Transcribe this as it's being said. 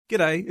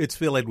G'day, it's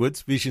Phil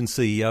Edwards, Vision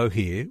CEO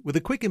here, with a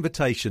quick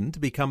invitation to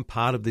become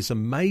part of this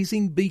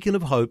amazing beacon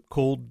of hope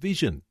called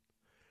Vision.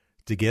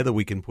 Together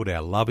we can put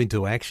our love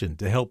into action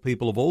to help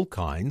people of all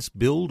kinds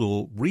build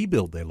or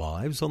rebuild their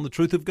lives on the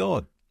truth of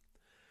God.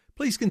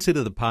 Please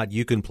consider the part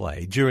you can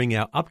play during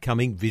our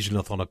upcoming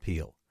Visionathon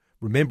appeal,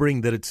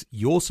 remembering that it's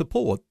your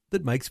support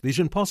that makes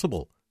Vision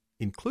possible,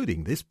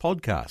 including this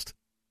podcast.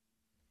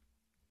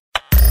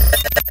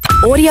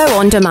 Audio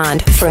on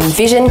demand from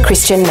Vision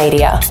Christian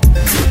Media.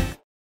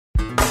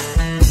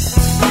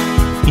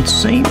 It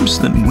seems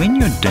that when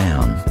you're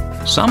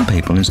down, some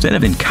people, instead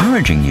of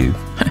encouraging you,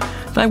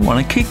 they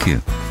want to kick you.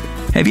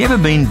 Have you ever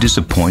been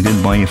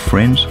disappointed by your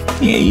friends?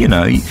 Yeah,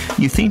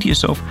 you think to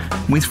yourself,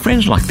 with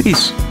friends like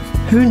this,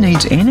 who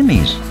needs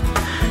enemies?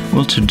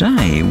 Well,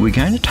 today we're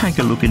going to take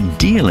a look at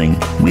dealing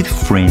with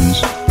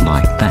friends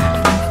like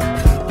that.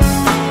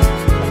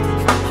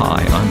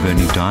 Hi, I'm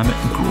Bernie Diamond.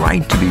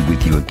 Great to be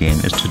with you again,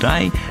 as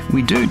today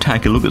we do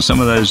take a look at some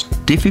of those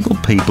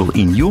difficult people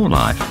in your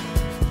life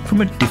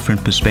from a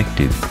different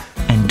perspective.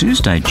 And do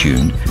stay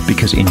tuned,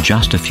 because in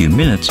just a few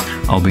minutes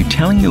I'll be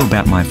telling you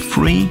about my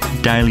free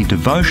daily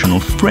devotional,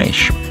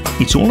 Fresh.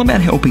 It's all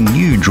about helping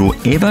you draw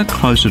ever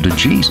closer to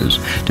Jesus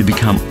to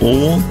become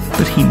all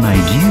that He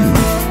made you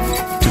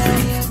to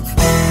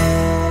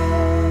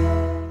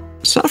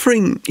be.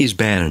 Suffering is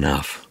bad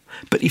enough,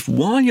 but if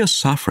while you're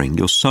suffering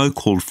your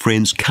so-called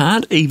friends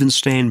can't even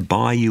stand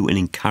by you and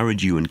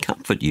encourage you and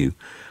comfort you,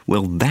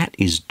 well, that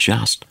is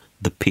just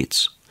the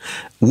pits.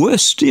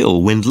 Worse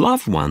still, when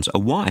loved ones, a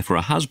wife or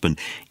a husband,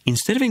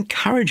 instead of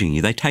encouraging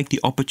you, they take the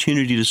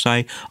opportunity to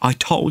say, "I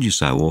told you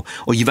so,"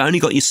 or "You've only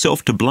got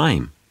yourself to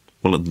blame."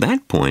 Well, at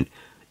that point,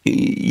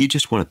 you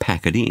just want to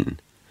pack it in.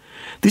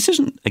 This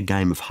isn't a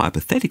game of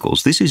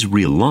hypotheticals. This is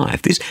real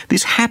life.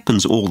 This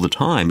happens all the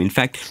time. In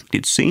fact,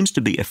 it seems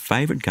to be a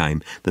favourite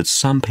game that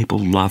some people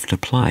love to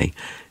play.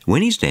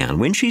 When he's down,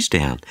 when she's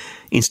down,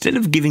 instead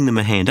of giving them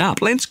a hand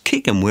up, let's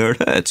kick them where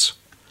it hurts.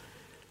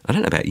 I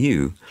don't know about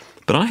you,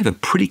 but I have a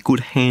pretty good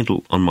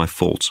handle on my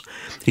faults.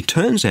 It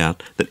turns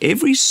out that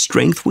every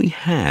strength we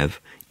have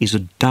is a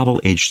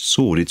double-edged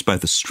sword. It's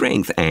both a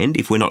strength and,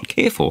 if we're not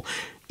careful,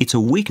 it's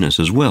a weakness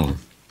as well.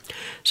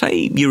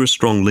 Say you're a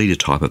strong leader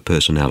type of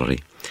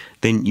personality,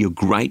 then you're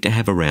great to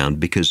have around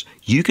because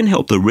you can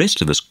help the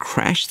rest of us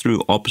crash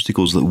through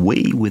obstacles that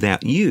we,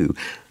 without you,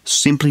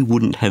 simply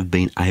wouldn't have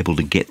been able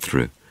to get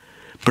through.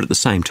 But at the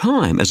same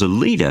time, as a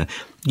leader,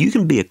 you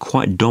can be a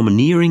quite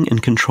domineering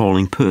and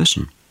controlling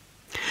person.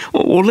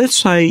 Or let's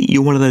say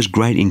you're one of those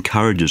great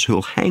encouragers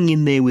who'll hang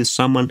in there with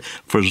someone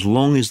for as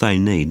long as they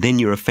need. Then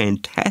you're a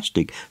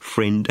fantastic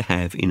friend to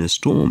have in a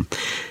storm.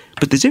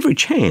 But there's every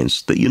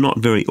chance that you're not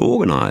very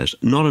organised,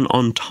 not an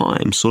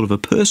on-time sort of a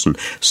person,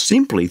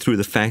 simply through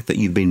the fact that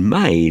you've been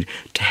made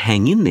to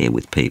hang in there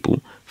with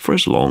people for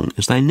as long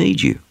as they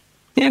need you.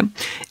 Yeah,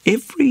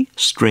 every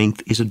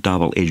strength is a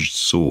double-edged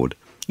sword.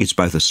 It's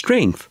both a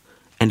strength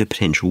and a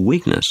potential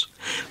weakness.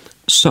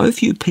 So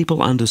few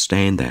people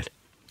understand that.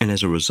 And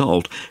as a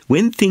result,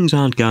 when things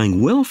aren't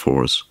going well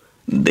for us,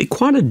 they're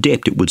quite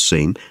adept, it would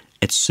seem,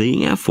 at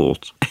seeing our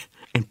faults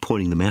and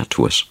pointing them out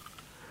to us.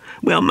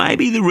 Well,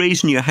 maybe the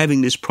reason you're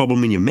having this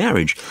problem in your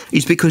marriage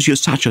is because you're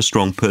such a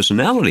strong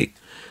personality.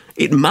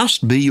 It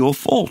must be your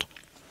fault.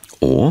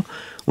 Or,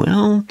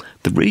 well,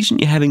 the reason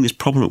you're having this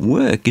problem at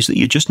work is that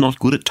you're just not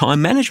good at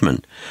time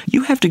management.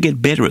 You have to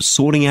get better at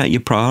sorting out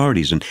your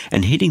priorities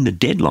and hitting the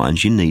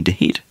deadlines you need to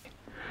hit.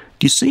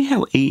 Do you see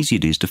how easy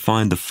it is to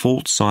find the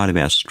fault side of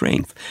our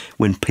strength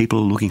when people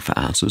are looking for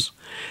answers?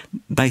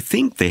 They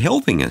think they're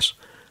helping us,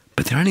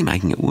 but they're only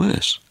making it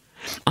worse.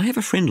 I have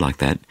a friend like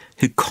that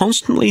who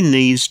constantly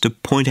needs to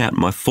point out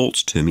my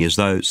faults to me as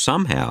though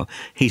somehow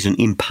he's an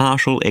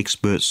impartial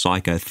expert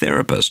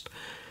psychotherapist.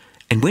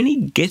 And when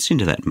he gets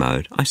into that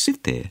mode, I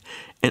sit there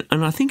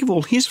and I think of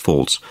all his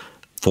faults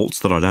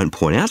that I don't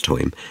point out to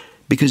him,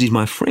 because he's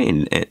my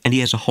friend and he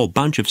has a whole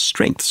bunch of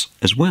strengths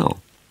as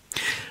well.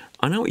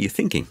 I know what you're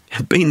thinking.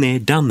 Been there,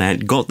 done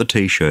that, got the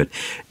T-shirt.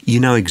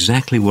 You know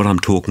exactly what I'm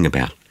talking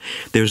about.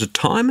 There is a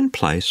time and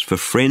place for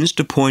friends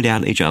to point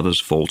out each other's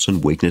faults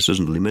and weaknesses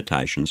and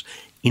limitations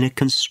in a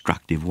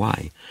constructive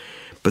way.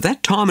 But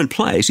that time and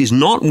place is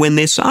not when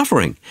they're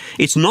suffering.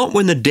 It's not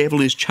when the devil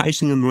is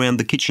chasing them around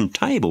the kitchen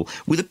table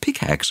with a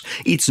pickaxe.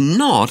 It's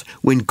not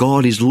when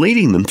God is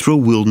leading them through a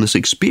wilderness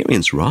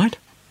experience, right?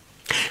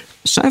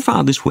 So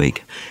far this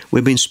week,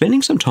 we've been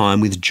spending some time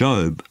with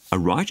Job, a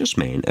righteous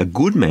man, a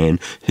good man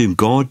whom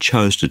God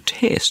chose to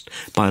test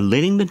by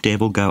letting the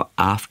devil go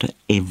after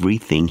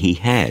everything he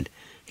had.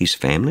 His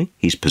family,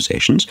 his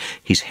possessions,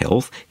 his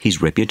health,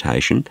 his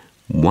reputation,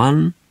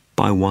 one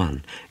by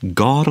one.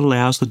 God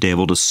allows the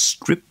devil to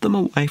strip them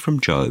away from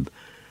Job,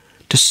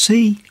 to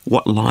see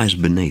what lies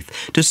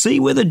beneath, to see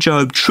whether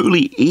Job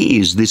truly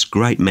is this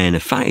great man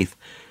of faith,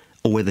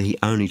 or whether he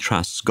only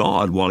trusts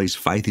God while his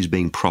faith is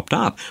being propped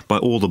up by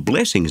all the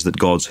blessings that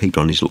God's heaped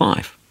on his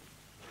life.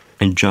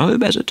 And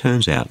Job, as it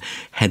turns out,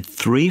 had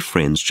 3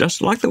 friends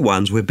just like the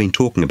ones we've been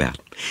talking about.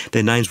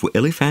 Their names were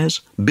Eliphaz,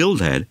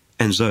 Bildad,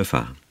 and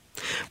Zophar.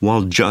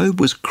 While Job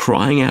was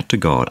crying out to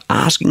God,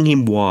 asking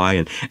him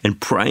why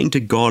and praying to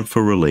God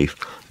for relief,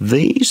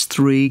 these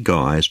three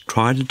guys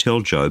tried to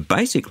tell Job,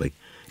 basically,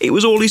 it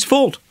was all his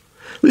fault.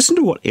 Listen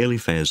to what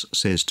Eliphaz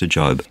says to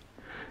Job.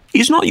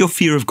 Is not your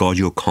fear of God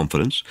your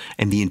confidence,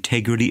 and the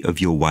integrity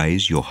of your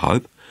ways your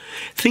hope?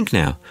 Think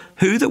now,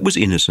 who that was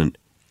innocent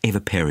ever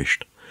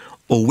perished?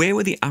 Or where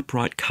were the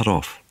upright cut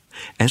off?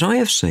 As I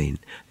have seen,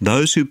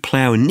 those who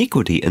plough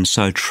iniquity and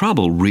sow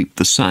trouble reap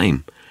the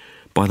same.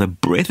 By the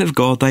breath of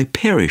God they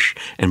perish,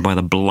 and by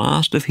the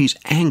blast of his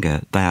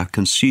anger they are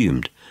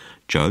consumed.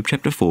 Job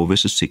chapter 4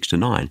 verses 6 to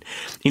 9.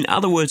 In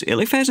other words,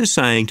 Eliphaz is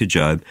saying to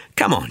Job,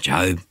 come on,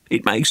 Job,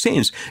 it makes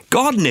sense.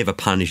 God never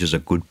punishes a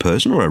good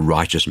person or a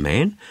righteous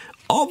man.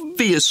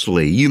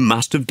 Obviously, you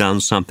must have done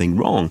something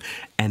wrong,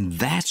 and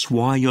that's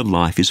why your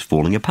life is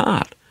falling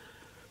apart.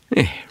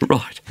 Yeah,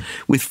 right.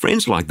 With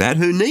friends like that,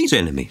 who needs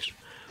enemies?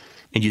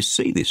 And you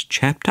see this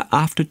chapter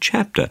after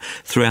chapter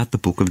throughout the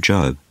book of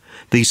Job.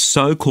 These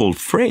so-called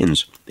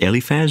friends,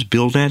 Eliphaz,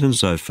 Bildad and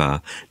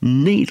Zophar,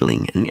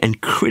 needling and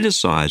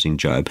criticising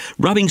Job,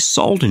 rubbing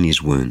salt in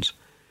his wounds.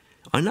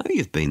 I know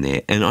you've been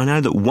there, and I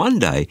know that one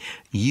day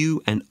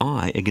you and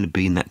I are going to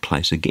be in that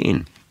place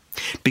again.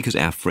 Because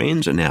our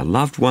friends and our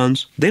loved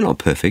ones, they're not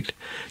perfect.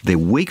 They're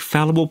weak,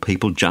 fallible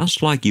people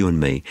just like you and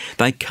me.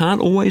 They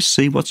can't always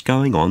see what's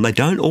going on. They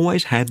don't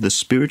always have the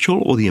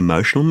spiritual or the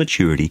emotional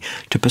maturity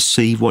to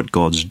perceive what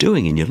God's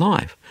doing in your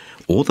life,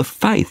 or the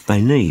faith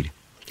they need.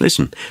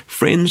 Listen,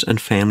 friends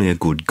and family are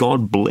good.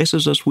 God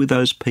blesses us with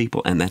those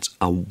people, and that's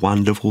a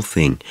wonderful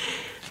thing.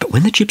 But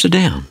when the chips are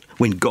down,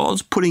 when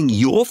God's putting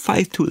your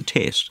faith to a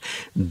test,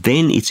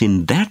 then it's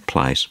in that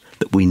place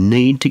that we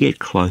need to get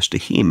close to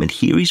Him and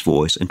hear His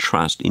voice and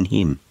trust in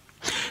Him.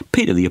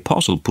 Peter the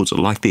Apostle puts it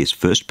like this,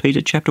 1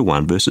 Peter chapter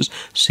 1, verses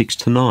 6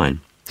 to 9.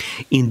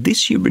 In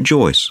this you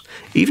rejoice,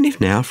 even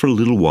if now for a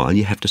little while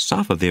you have to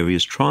suffer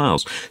various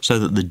trials, so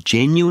that the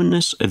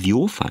genuineness of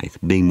your faith,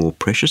 being more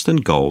precious than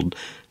gold,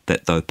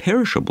 that though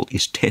perishable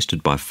is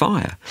tested by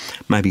fire,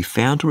 may be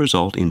found to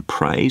result in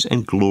praise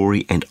and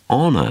glory and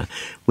honour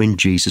when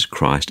Jesus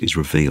Christ is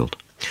revealed.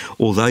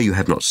 Although you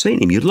have not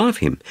seen him, you love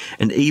him,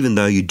 and even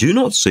though you do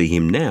not see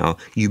him now,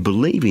 you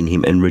believe in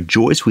him and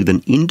rejoice with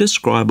an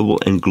indescribable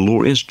and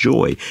glorious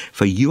joy,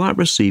 for you are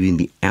receiving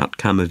the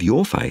outcome of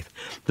your faith,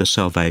 the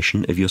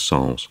salvation of your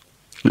souls.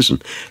 Listen,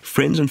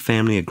 friends and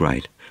family are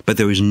great, but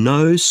there is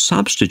no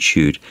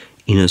substitute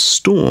in a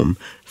storm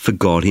for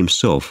God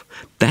himself.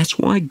 That's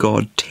why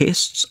God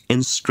tests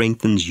and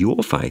strengthens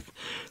your faith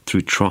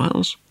through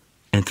trials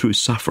and through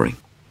suffering.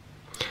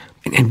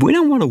 And we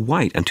don't want to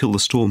wait until the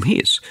storm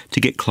hits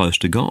to get close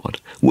to God.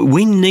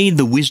 We need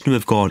the wisdom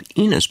of God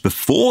in us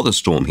before the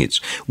storm hits.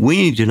 We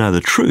need to know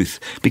the truth,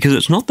 because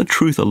it's not the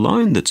truth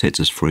alone that sets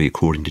us free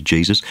according to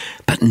Jesus,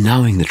 but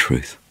knowing the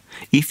truth.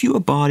 If you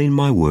abide in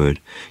my word,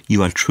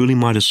 you are truly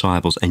my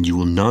disciples, and you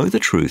will know the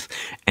truth,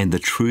 and the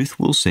truth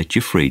will set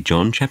you free.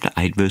 John chapter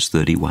 8, verse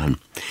 31.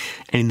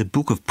 And in the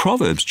book of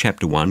Proverbs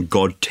chapter 1,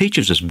 God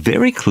teaches us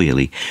very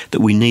clearly that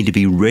we need to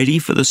be ready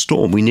for the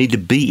storm. We need to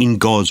be in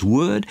God's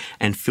word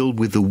and filled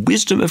with the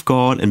wisdom of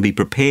God and be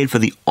prepared for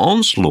the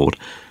onslaught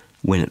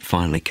when it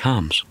finally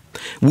comes.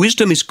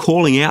 Wisdom is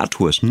calling out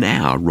to us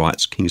now,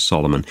 writes King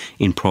Solomon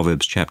in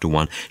Proverbs chapter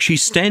 1.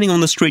 She's standing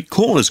on the street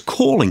corners,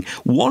 calling,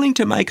 wanting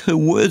to make her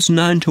words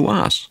known to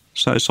us.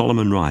 So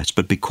Solomon writes,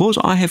 but because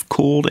I have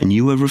called and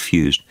you have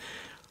refused,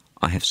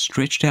 I have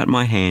stretched out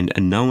my hand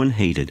and no one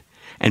heeded.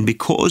 And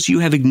because you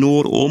have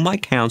ignored all my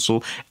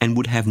counsel and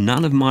would have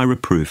none of my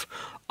reproof,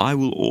 I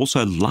will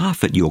also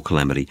laugh at your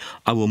calamity.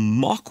 I will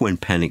mock when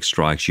panic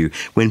strikes you.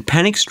 When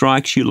panic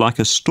strikes you like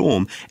a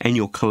storm and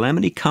your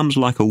calamity comes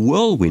like a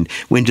whirlwind,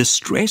 when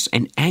distress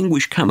and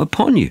anguish come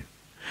upon you,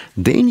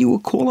 then you will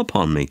call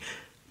upon me,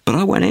 but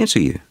I won't answer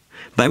you.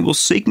 They will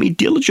seek me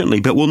diligently,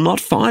 but will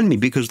not find me,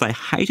 because they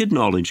hated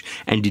knowledge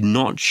and did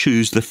not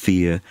choose the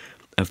fear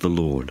of the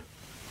Lord.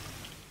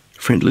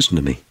 Friend, listen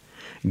to me.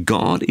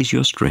 God is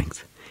your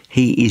strength.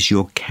 He is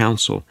your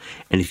counsel.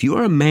 And if you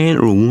are a man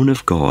or a woman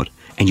of God,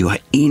 and you are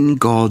in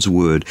God's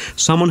word,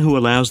 someone who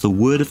allows the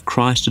word of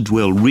Christ to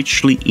dwell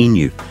richly in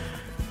you,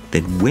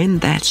 then when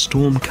that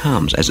storm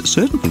comes, as it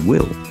certainly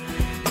will,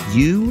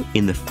 you,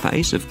 in the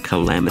face of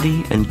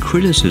calamity and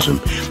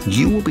criticism,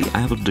 you will be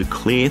able to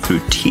declare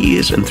through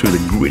tears and through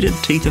the gritted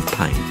teeth of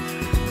pain,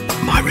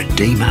 my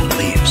Redeemer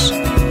lives.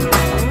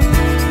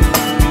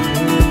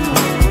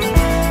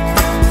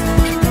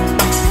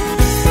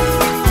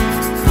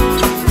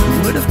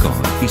 The word of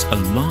God is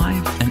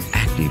alive and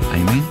active,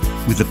 amen,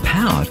 with the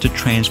power to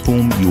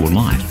transform your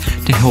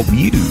life, to help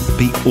you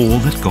be all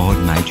that God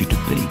made you to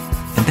be.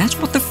 And that's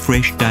what the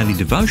Fresh Daily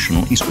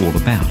Devotional is all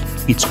about.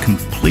 It's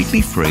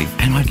completely free,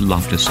 and I'd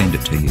love to send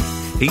it to you.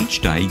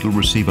 Each day you'll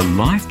receive a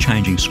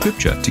life-changing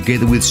scripture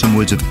together with some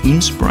words of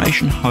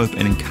inspiration, hope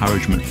and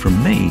encouragement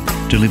from me,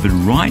 delivered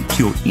right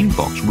to your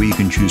inbox, where you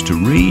can choose to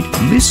read,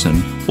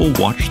 listen or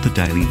watch the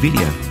daily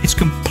video. It's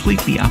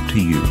completely up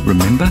to you.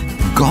 Remember,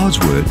 God's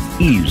word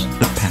is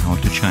the power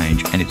to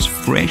change, and it's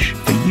fresh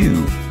for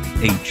you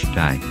each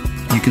day.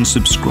 You can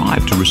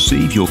subscribe to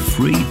receive your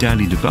free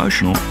daily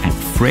devotional at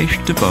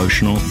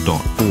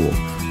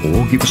freshdevotional.org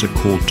or give us a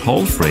call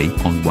toll-free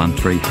on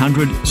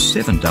 1300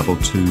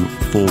 722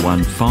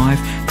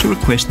 415 to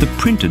request the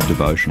printed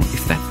devotional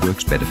if that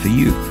works better for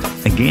you.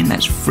 Again,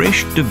 that's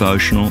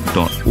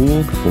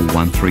freshdevotional.org or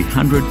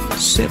 1300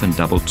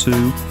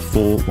 722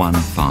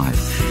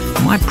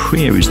 415. My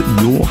prayer is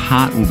that your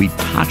heart will be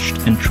touched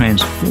and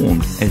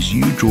transformed as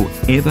you draw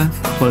ever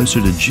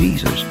closer to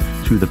Jesus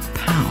through the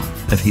power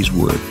of His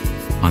Word.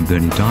 I'm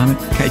Bernie Diamond.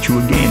 Catch you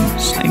again,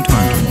 same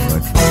time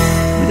tomorrow,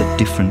 with a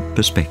different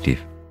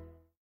perspective.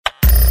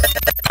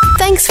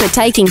 Thanks for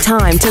taking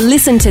time to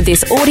listen to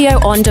this audio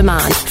on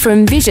demand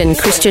from Vision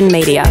Christian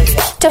Media.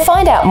 To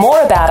find out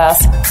more about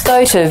us,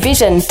 go to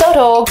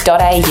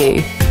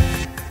vision.org.au.